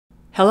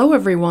Hello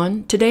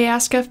everyone, today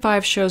Ask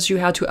F5 shows you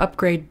how to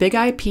upgrade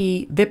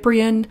BIG-IP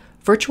VIPRION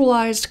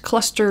Virtualized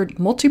Clustered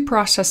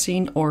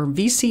Multiprocessing or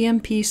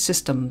vCMP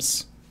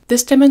systems.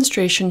 This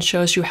demonstration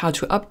shows you how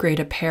to upgrade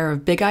a pair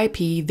of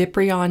BIG-IP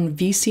VIPRION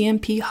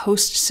vCMP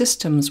host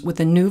systems with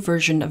a new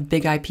version of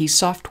BIG-IP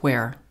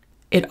software.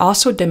 It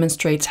also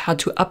demonstrates how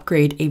to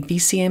upgrade a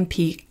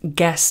vCMP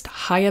guest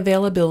high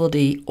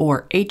availability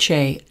or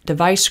HA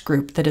device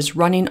group that is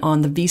running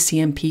on the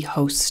vCMP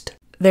host.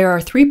 There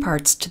are three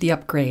parts to the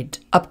upgrade: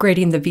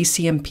 upgrading the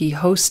vCMP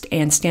host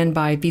and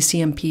standby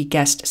vCMP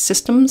guest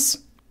systems,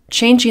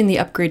 changing the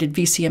upgraded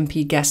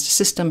vCMP guest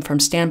system from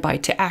standby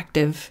to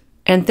active,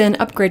 and then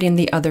upgrading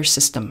the other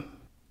system.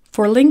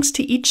 For links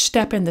to each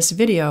step in this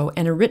video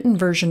and a written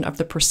version of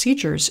the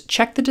procedures,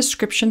 check the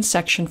description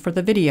section for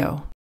the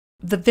video.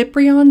 The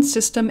VIPRION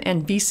system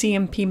and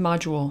vCMP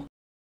module.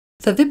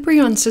 The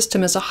VIPRION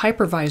system is a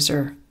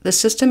hypervisor. The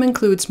system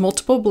includes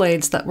multiple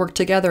blades that work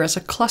together as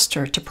a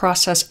cluster to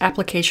process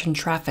application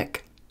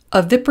traffic.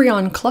 A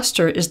VIPRION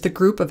cluster is the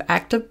group of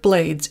active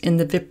blades in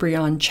the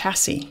VIPRION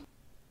chassis.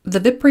 The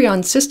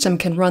VIPRION system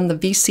can run the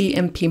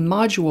vCMP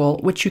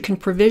module, which you can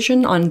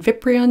provision on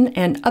VIPRION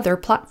and other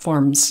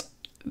platforms.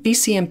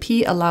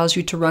 vCMP allows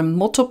you to run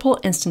multiple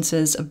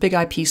instances of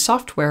BIG-IP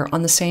software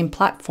on the same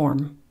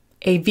platform.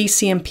 A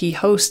vCMP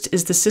host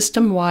is the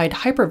system-wide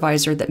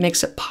hypervisor that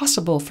makes it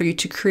possible for you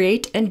to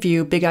create and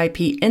view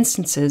BIG-IP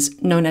instances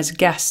known as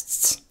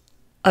guests.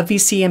 A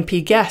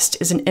vCMP guest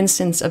is an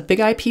instance of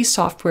BIG-IP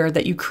software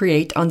that you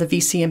create on the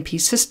vCMP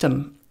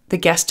system. The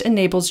guest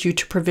enables you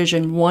to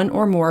provision one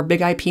or more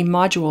BIG-IP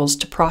modules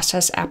to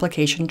process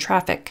application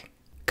traffic.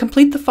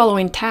 Complete the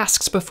following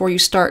tasks before you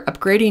start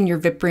upgrading your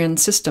VIPRION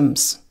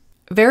systems.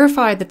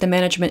 Verify that the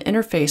management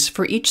interface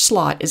for each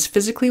slot is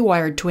physically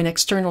wired to an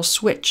external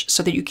switch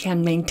so that you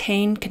can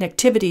maintain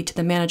connectivity to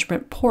the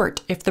management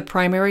port if the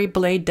primary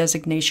blade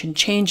designation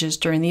changes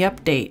during the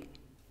update.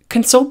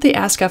 Consult the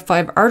Ask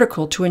F5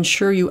 article to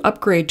ensure you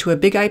upgrade to a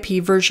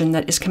BIG-IP version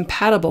that is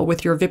compatible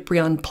with your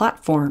VIPRION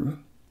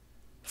platform.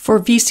 For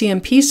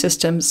vCMP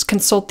systems,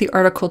 consult the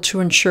article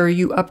to ensure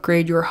you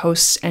upgrade your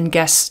hosts and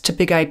guests to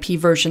BIG-IP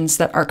versions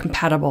that are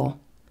compatible.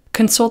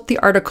 Consult the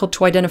article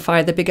to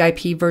identify the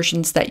BIG-IP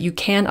versions that you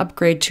can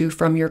upgrade to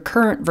from your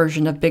current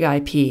version of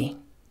BIG-IP.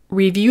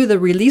 Review the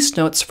release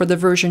notes for the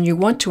version you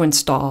want to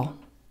install.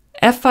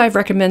 F5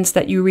 recommends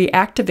that you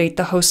reactivate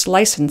the host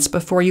license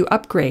before you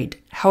upgrade.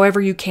 However,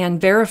 you can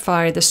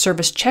verify the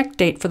service check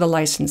date for the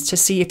license to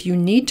see if you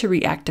need to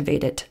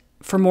reactivate it.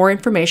 For more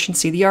information,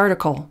 see the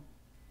article.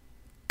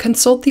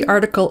 Consult the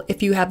article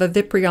if you have a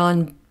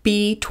VIPRION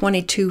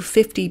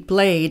B2250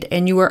 blade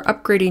and you are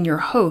upgrading your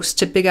host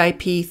to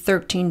BIG-IP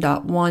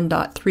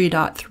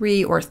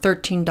 13.1.3.3 or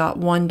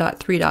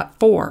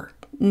 13.1.3.4.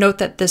 Note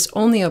that this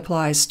only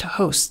applies to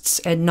hosts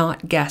and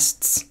not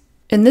guests.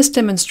 In this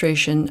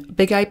demonstration,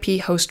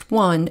 BIG-IP host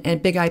 1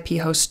 and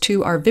BIG-IP host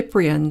 2 are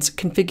VIPRIONs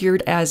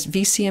configured as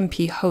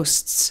vCMP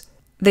hosts.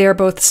 They are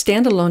both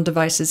standalone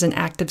devices in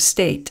active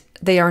state.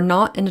 They are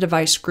not in a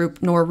device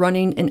group nor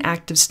running in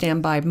active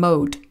standby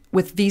mode.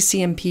 With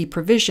vCMP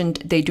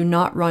provisioned, they do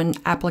not run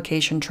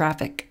application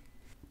traffic.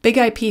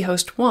 BIG-IP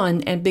host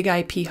 1 and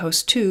BIG-IP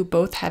host 2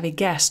 both have a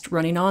guest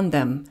running on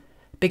them.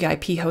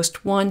 BIG-IP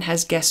host 1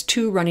 has guest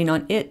 2 running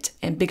on it,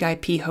 and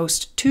BIG-IP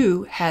host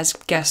 2 has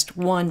guest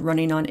 1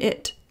 running on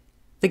it.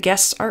 The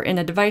guests are in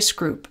a device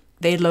group.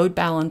 They load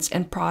balance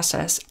and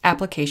process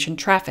application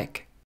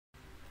traffic.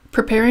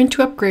 Preparing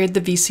to upgrade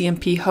the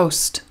vCMP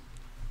host.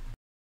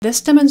 This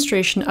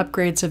demonstration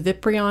upgrades a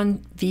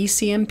VIPRION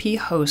vCMP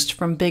host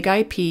from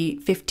BIG-IP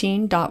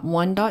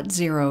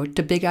 15.1.0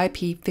 to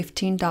BIG-IP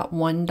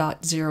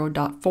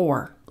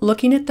 15.1.0.4.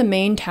 Looking at the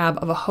main tab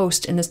of a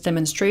host in this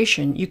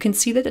demonstration, you can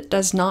see that it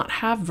does not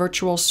have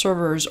virtual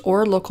servers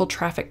or local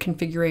traffic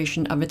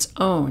configuration of its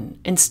own.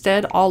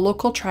 Instead, all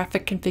local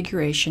traffic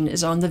configuration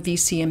is on the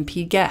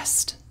vCMP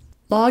guest.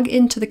 Log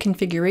into the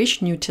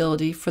configuration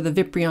utility for the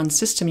VIPRION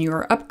system you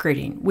are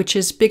upgrading, which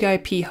is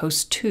BIG-IP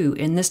host 2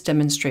 in this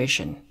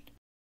demonstration.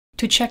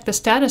 To check the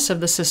status of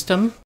the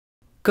system,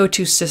 go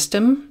to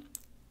System,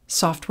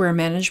 Software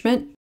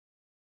Management.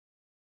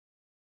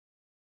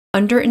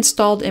 Under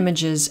Installed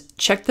Images,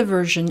 check the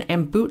version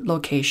and boot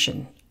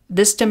location.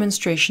 This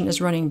demonstration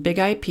is running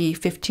BIG-IP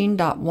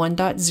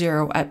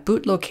 15.1.0 at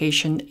boot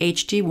location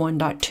HD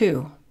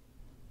 1.2.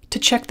 To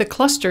check the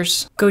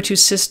clusters, go to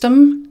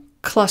System,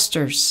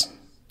 Clusters.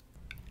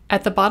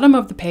 At the bottom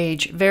of the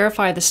page,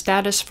 verify the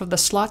status for the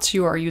slots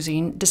you are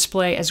using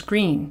display as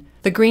green.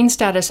 The green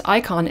status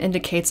icon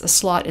indicates a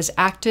slot is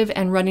active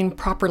and running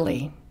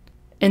properly.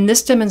 In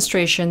this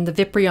demonstration, the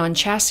VIPRION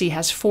chassis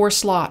has 4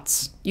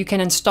 slots. You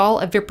can install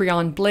a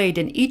VIPRION blade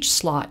in each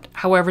slot.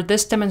 However,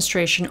 this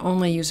demonstration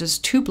only uses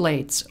 2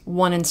 blades,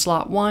 one in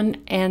slot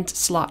 1 and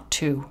slot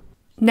 2.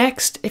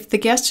 Next, if the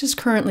guest is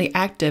currently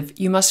active,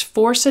 you must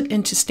force it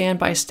into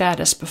standby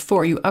status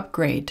before you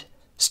upgrade.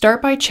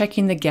 Start by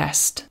checking the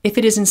guest. If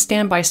it is in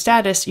standby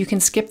status, you can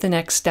skip the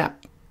next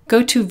step.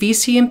 Go to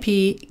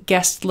vCMP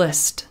Guest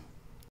List.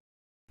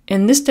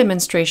 In this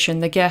demonstration,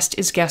 the guest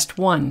is guest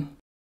 1.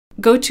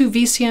 Go to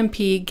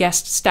vCMP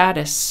Guest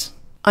Status.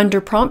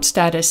 Under Prompt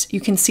Status, you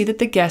can see that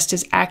the guest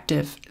is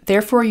active.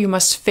 Therefore, you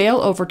must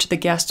fail over to the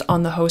guest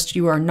on the host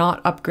you are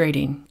not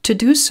upgrading. To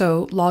do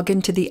so, log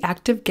into the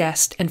active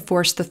guest and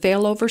force the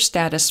failover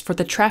status for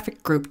the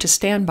traffic group to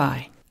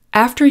standby.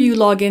 After you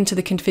log into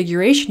the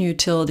configuration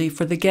utility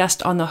for the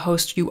guest on the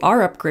host you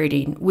are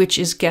upgrading, which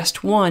is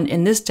guest 1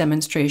 in this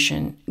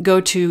demonstration,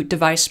 go to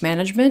Device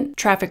Management,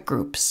 Traffic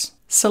Groups.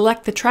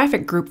 Select the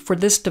traffic group for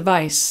this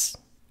device.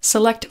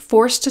 Select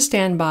Force to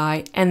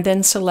Standby and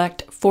then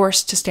select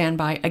Force to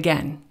Standby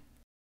again.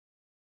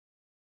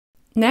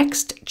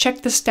 Next,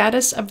 check the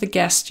status of the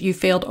guest you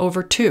failed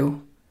over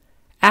to.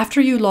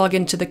 After you log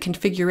into the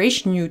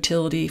configuration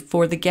utility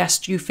for the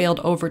guest you failed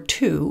over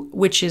to,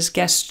 which is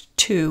guest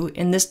 2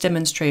 in this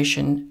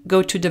demonstration,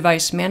 go to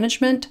Device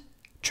Management,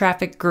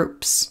 Traffic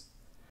Groups.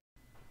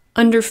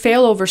 Under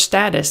Failover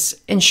Status,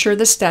 ensure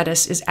the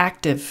status is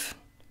active.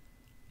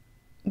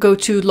 Go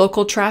to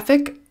Local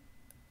Traffic,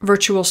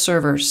 Virtual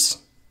Servers.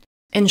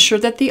 Ensure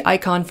that the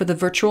icon for the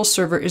virtual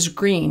server is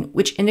green,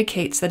 which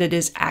indicates that it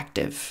is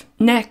active.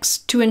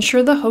 Next, to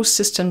ensure the host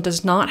system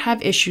does not have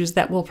issues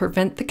that will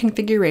prevent the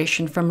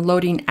configuration from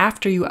loading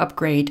after you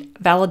upgrade,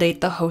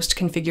 validate the host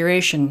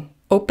configuration.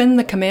 Open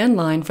the command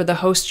line for the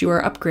host you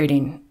are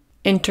upgrading.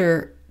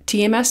 Enter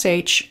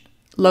tmsh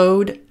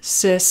load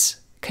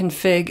sys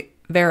config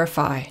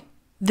verify.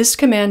 This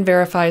command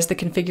verifies the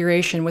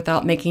configuration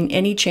without making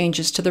any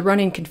changes to the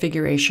running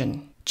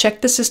configuration.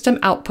 Check the system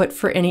output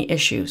for any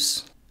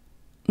issues.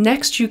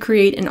 Next, you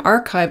create an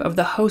archive of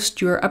the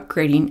host you are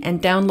upgrading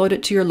and download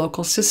it to your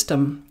local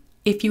system.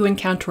 If you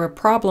encounter a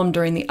problem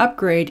during the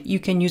upgrade, you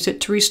can use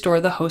it to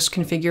restore the host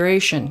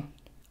configuration.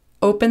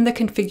 Open the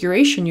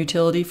configuration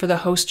utility for the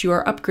host you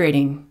are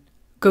upgrading.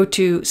 Go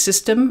to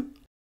System,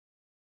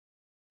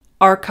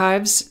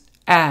 Archives,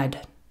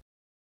 Add.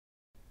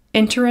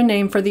 Enter a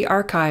name for the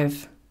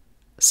archive.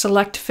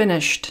 Select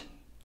Finished.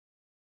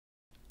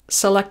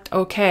 Select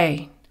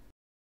OK.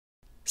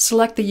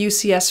 Select the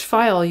UCS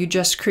file you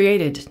just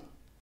created.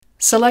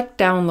 Select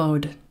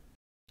Download.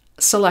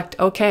 Select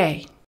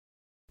OK.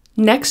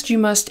 Next,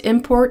 you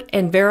import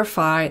and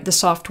verify the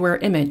software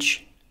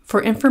image.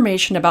 For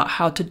information about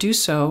how to do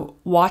so,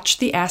 watch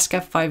the Ask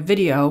F5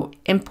 video,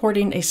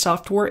 Importing a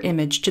Software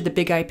Image to the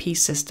BIG-IP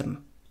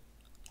System.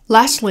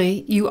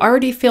 Lastly, you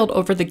already failed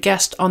over the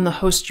guest on the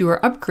host you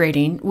are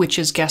upgrading, which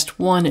is guest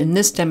 1 in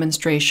this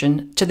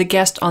demonstration, to the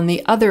guest on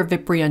the other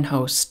VIPRION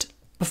host.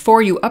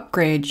 Before you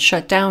upgrade,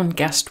 shut down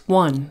guest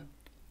 1.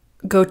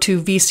 Go to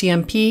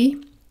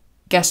vCMP,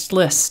 Guest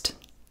List.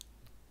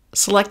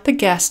 Select the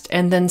guest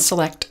and then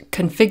select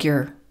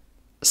Configure.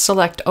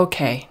 Select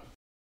OK.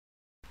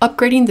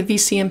 Upgrading the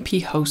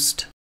vCMP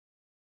host.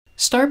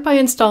 Start by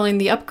installing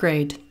the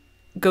upgrade.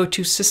 Go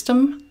to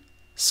System,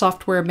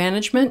 Software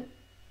Management,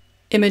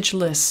 Image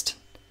List.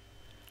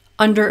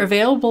 Under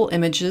Available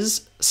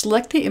Images,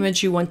 select the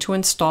image you want to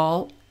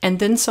install and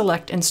then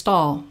select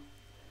Install.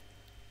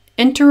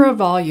 Enter a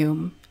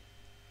volume.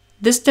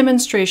 This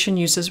demonstration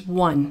uses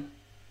 1.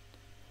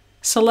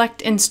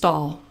 Select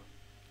Install.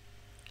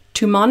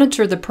 To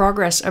monitor the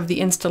progress of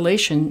the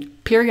installation,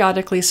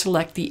 periodically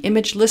select the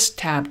Image List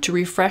tab to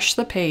refresh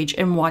the page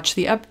and watch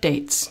the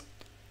updates.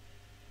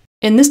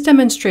 In this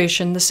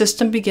demonstration, the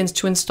system begins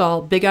to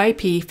install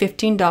BIG-IP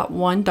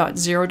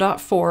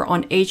 15.1.0.4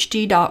 on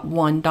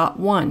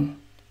HD.1.1.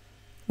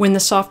 When the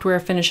software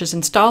finishes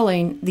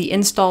installing, the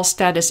install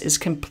status is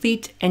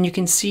complete and you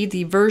can see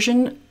the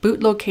version,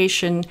 boot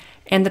location,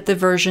 and that the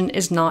version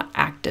is not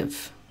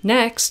active.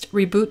 Next,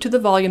 reboot to the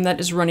volume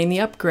that is running the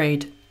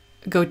upgrade.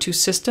 Go to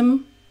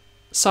System,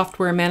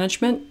 Software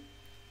Management,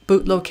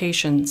 Boot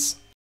Locations.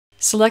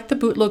 Select the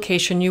boot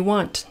location you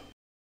want.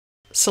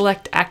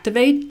 Select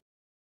Activate,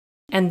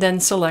 and then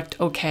select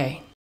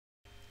OK.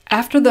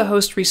 After the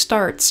host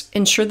restarts,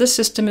 ensure the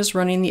system is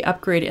running the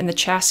upgrade and the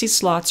chassis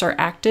slots are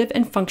active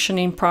and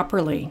functioning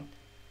properly.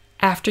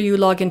 After you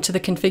log into the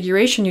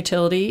configuration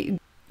utility,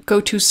 go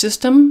to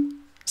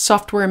System,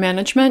 Software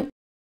Management,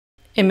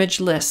 Image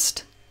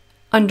List.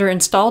 Under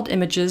Installed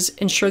Images,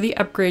 ensure the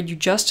upgrade you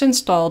just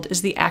installed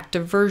is the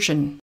active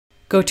version.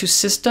 Go to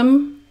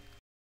System,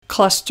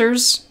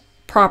 Clusters,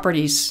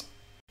 Properties.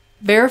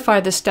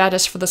 Verify the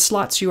status for the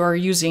slots you are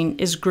using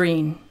is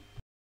green.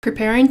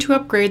 Preparing to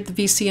upgrade the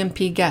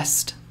vCMP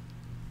guest.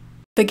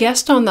 The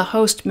guest on the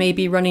host may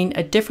be running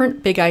a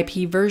different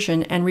BIG-IP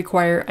version and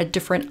require a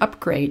different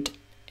upgrade.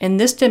 In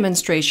this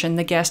demonstration,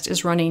 the guest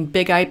is running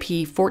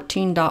BIG-IP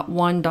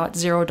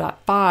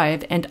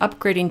 14.1.0.5 and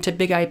upgrading to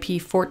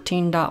BIG-IP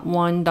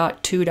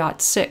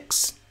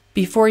 14.1.2.6.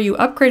 Before you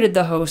upgraded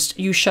the host,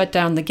 you shut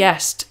down the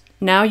guest.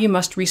 Now you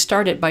must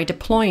restart it by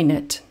deploying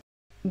it.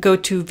 Go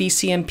to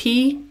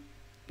vCMP,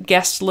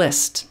 Guest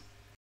List.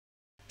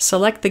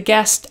 Select the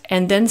guest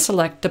and then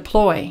select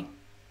Deploy.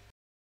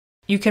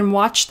 You can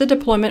watch the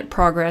deployment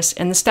progress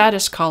in the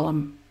status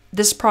column.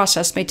 This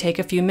process may take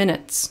a few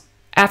minutes.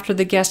 After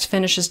the guest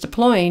finishes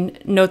deploying,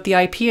 note the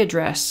IP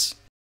address.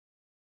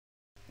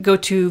 Go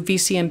to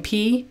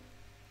vCMP,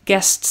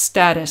 Guest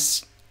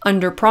Status.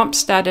 Under Prompt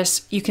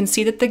Status, you can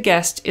see that the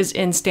guest is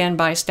in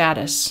standby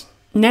status.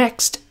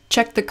 Next,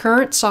 check the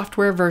current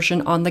software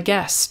version on the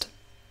guest.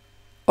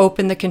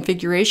 Open the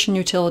configuration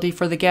utility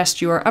for the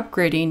guest you are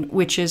upgrading,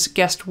 which is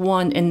Guest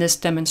 1 in this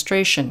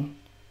demonstration.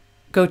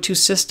 Go to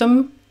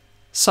System,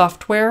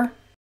 Software,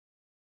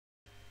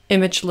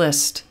 Image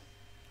List.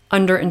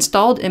 Under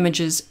Installed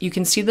Images, you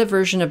can see the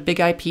version of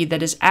BIG-IP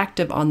that is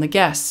active on the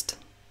guest.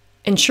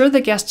 Ensure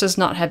the guest does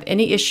not have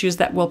any issues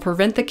that will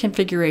prevent the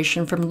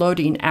configuration from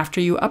loading after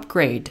you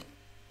upgrade.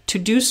 To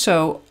do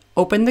so,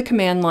 open the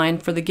command line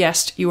for the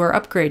guest you are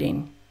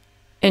upgrading.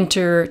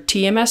 Enter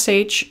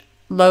tmsh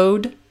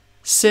load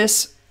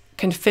sys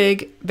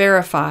config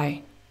verify.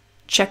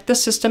 Check the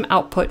system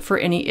output for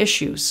any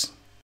issues.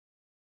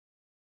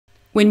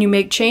 When you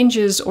make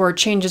changes or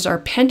changes are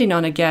pending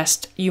on a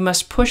guest, you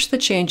must push the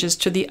changes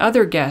to the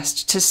other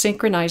guest to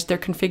synchronize their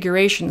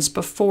configurations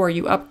before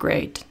you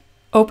upgrade.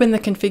 Open the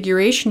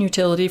configuration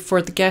utility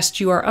for the guest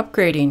you are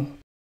upgrading.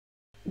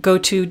 Go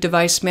to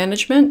Device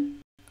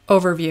Management,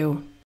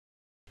 Overview.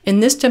 In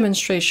this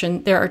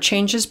demonstration, there are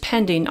changes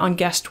pending on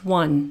Guest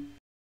 1.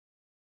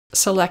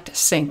 Select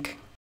Sync.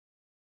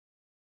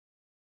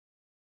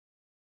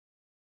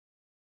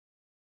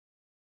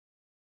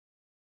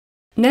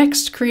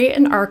 Next, create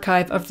an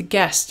archive of the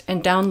guest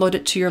and download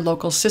it to your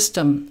local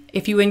system.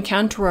 If you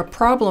encounter a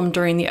problem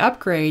during the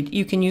upgrade,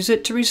 you can use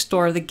it to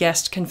restore the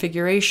guest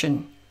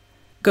configuration.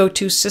 Go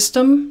to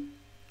System,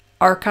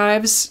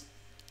 Archives,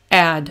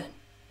 Add.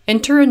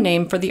 Enter a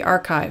name for the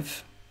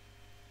archive.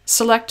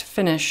 Select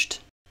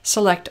Finished.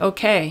 Select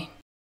OK.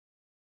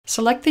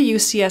 Select the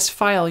UCS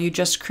file you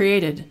just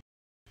created.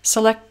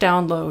 Select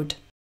Download.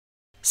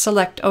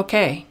 Select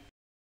OK.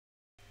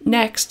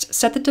 Next,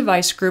 set the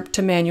device group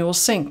to Manual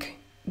Sync.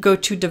 Go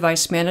to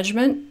Device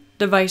Management,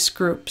 Device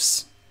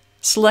Groups.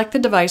 Select the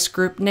device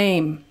group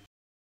name,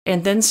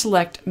 and then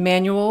select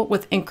Manual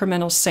with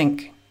Incremental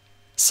Sync.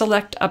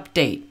 Select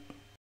Update.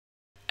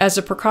 As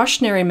a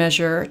precautionary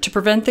measure, to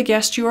prevent the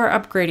guest you are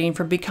upgrading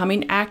from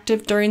becoming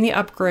active during the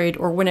upgrade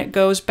or when it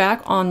goes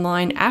back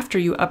online after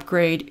you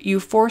upgrade, you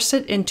force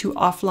it into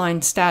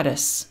offline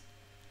status.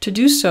 To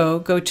do so,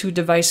 go to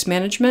Device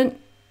Management,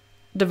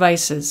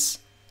 Devices.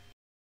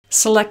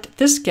 Select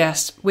this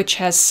guest, which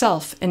has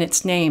Self in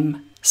its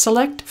name.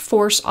 Select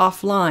Force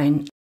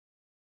Offline,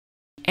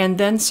 and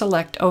then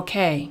select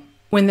OK.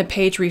 When the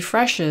page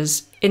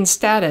refreshes, in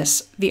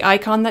Status, the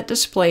icon that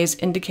displays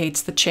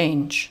indicates the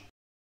change.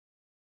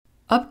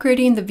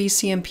 Upgrading the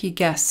vCMP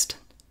guest.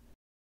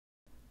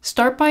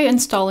 Start by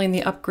installing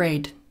the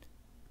upgrade.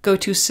 Go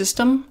to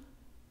System,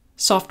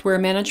 Software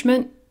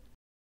Management.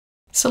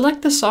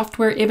 Select the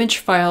software image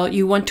file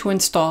you want to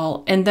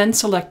install and then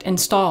select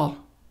Install.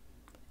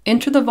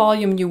 Enter the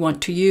volume you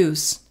want to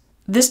use.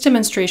 This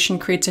demonstration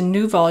creates a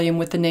new volume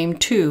with the name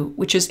 2,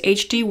 which is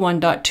HD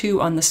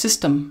 1.2 on the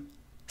system.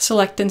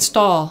 Select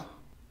Install.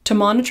 To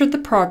monitor the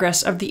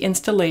progress of the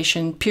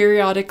installation,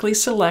 periodically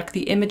select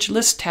the Image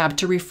List tab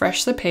to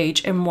refresh the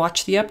page and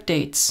watch the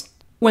updates.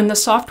 When the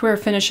software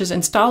finishes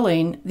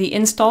installing, the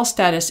install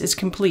status is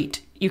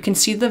complete. You can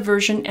see the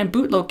version and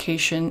boot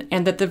location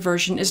and that the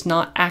version is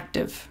not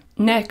active.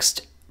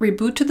 Next,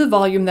 reboot to the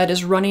volume that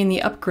is running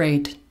the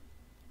upgrade.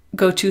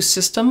 Go to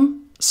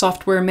System,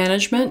 Software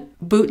Management,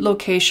 Boot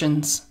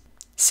Locations.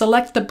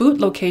 Select the boot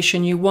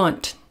location you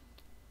want.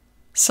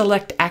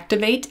 Select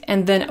Activate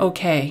and then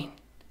OK.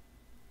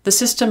 The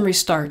system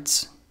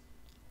restarts.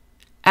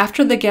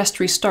 After the guest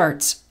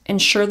restarts,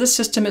 ensure the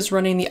system is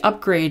running the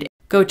upgrade.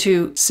 Go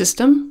to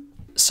System,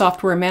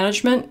 Software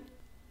Management.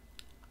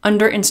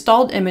 Under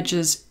Installed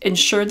Images,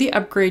 ensure the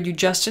upgrade you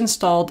just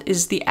installed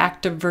is the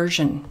active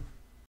version.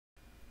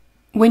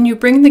 When you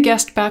bring the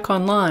guest back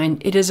online,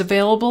 it is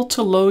available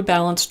to load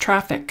balance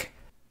traffic.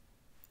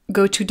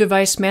 Go to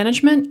Device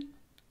Management,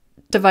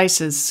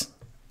 Devices.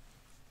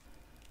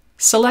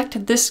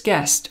 Select this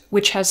guest,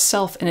 which has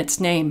Self in its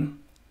name.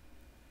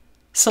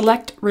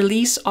 Select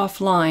Release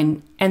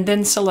Offline and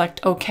then select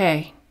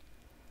OK.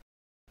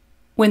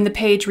 When the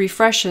page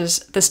refreshes,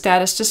 the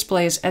status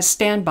displays as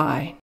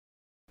Standby.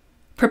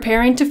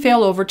 Preparing to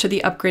fail over to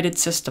the upgraded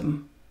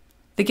system.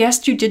 The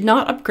guest you did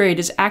not upgrade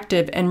is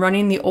active and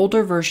running the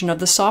older version of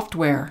the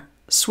software.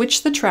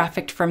 Switch the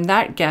traffic from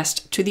that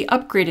guest to the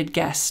upgraded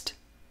guest.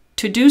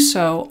 To do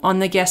so, on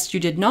the guest you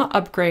did not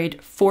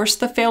upgrade, force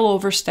the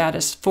failover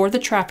status for the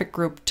traffic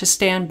group to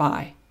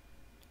Standby.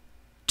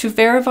 To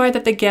verify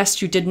that the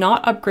guest you did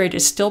not upgrade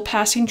is still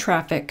passing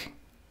traffic,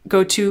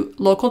 go to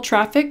Local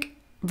Traffic,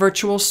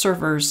 Virtual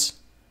Servers.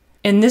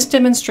 In this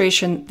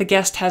demonstration, the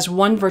guest has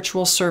one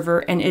virtual server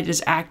and it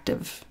is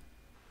active.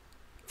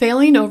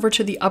 Failing over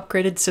to the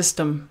upgraded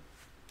system.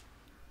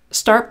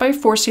 Start by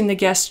forcing the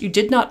guest you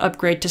did not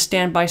upgrade to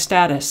Standby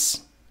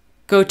status.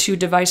 Go to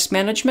Device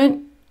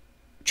Management,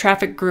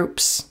 Traffic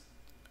Groups.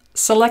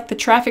 Select the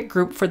traffic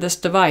group for this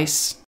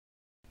device.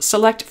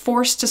 Select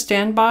Force to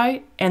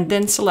Standby and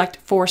then select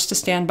Force to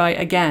Standby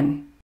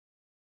again.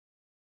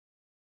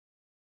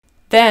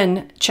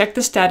 Then check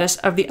the status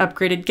of the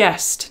upgraded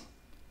guest.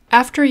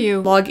 After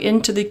you log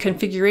into the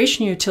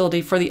configuration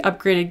utility for the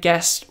upgraded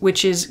guest,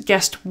 which is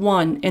guest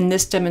 1 in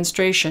this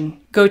demonstration,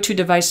 go to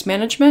Device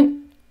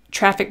Management,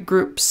 Traffic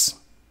Groups.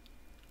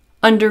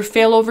 Under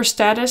Failover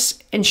Status,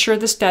 ensure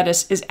the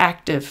status is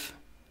active.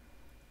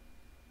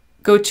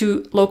 Go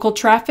to Local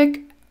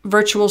Traffic,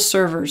 Virtual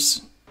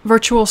Servers,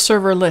 Virtual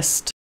Server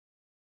List.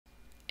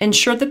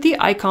 Ensure that the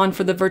icon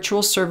for the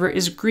virtual server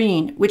is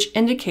green, which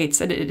indicates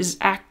that it is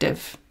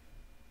active.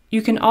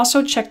 You can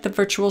also check the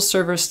virtual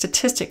server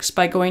statistics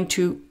by going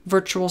to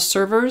Virtual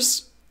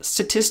Servers,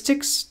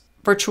 Statistics,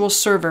 Virtual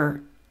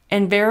Server,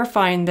 and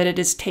verifying that it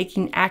is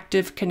taking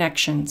active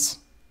connections.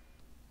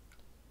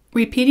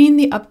 Repeating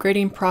the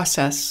upgrading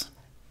process.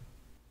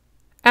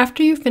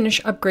 After you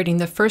finish upgrading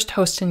the first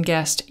host and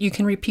guest, you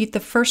can repeat the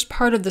first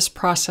part of this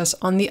process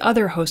on the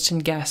other host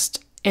and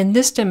guest. In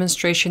this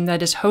demonstration,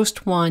 that is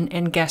host 1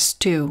 and guest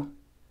 2.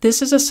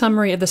 This is a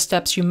summary of the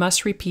steps you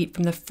must repeat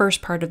from the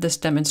first part of this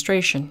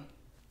demonstration.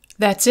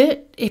 That's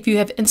it. If you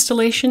have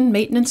installation,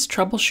 maintenance,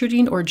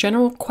 troubleshooting, or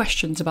general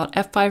questions about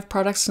F5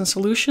 products and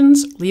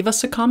solutions, leave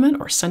us a comment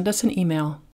or send us an email.